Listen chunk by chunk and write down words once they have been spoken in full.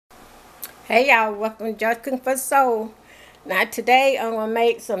Hey y'all, welcome to Just Cooking for the Soul. Now today I'm going to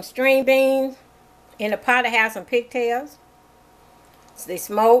make some string beans in a pot. I have some pigtails. So they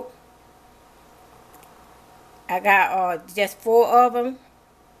smoke. I got just 4 of them.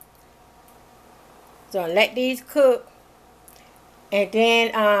 So let these cook. And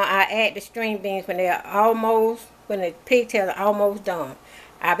then I add the string beans when the pigtails are almost done.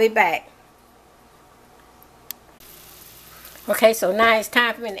 I'll be back. Okay, so now it's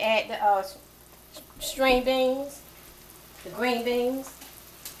time for me to add the string beans, the green beans.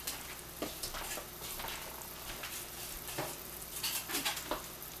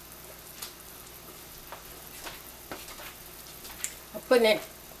 I'm putting in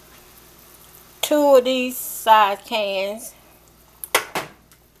 2 of these size cans.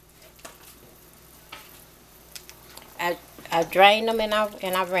 I drained them and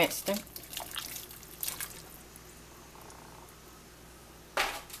I rinsed them.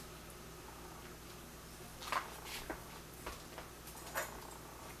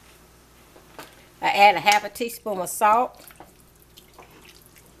 I add a half a teaspoon of salt.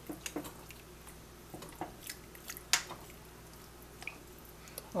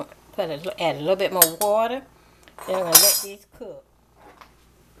 Add a little bit more water. Then I'm going to let these cook.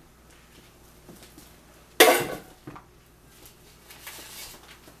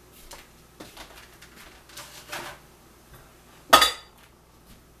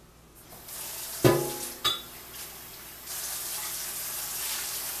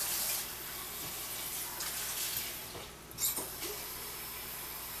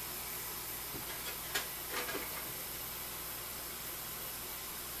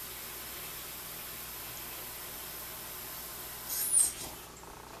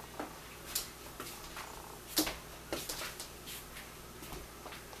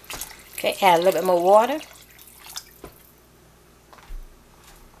 Okay, add a little bit more water.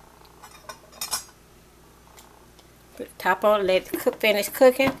 Put the top on, let it finish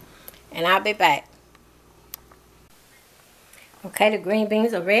cooking, and I'll be back. Okay, the green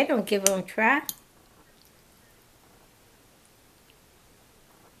beans are ready. I'm going to give them a try.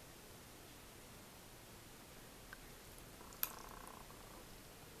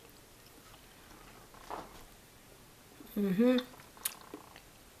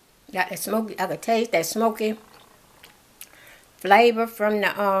 Got that smoky, I can taste that smoky flavor from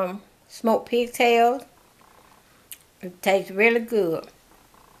the smoked pigtails. It tastes really good.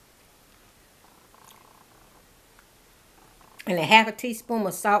 And a half a teaspoon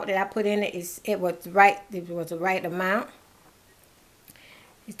of salt that I put in it was the right amount.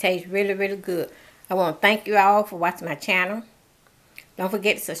 It tastes really, really good. I want to thank you all for watching my channel. Don't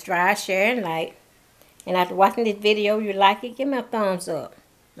forget to subscribe, share, and like. And after watching this video, you like it, give me a thumbs up.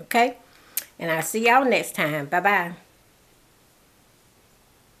 Okay? And I'll see y'all next time. Bye-bye.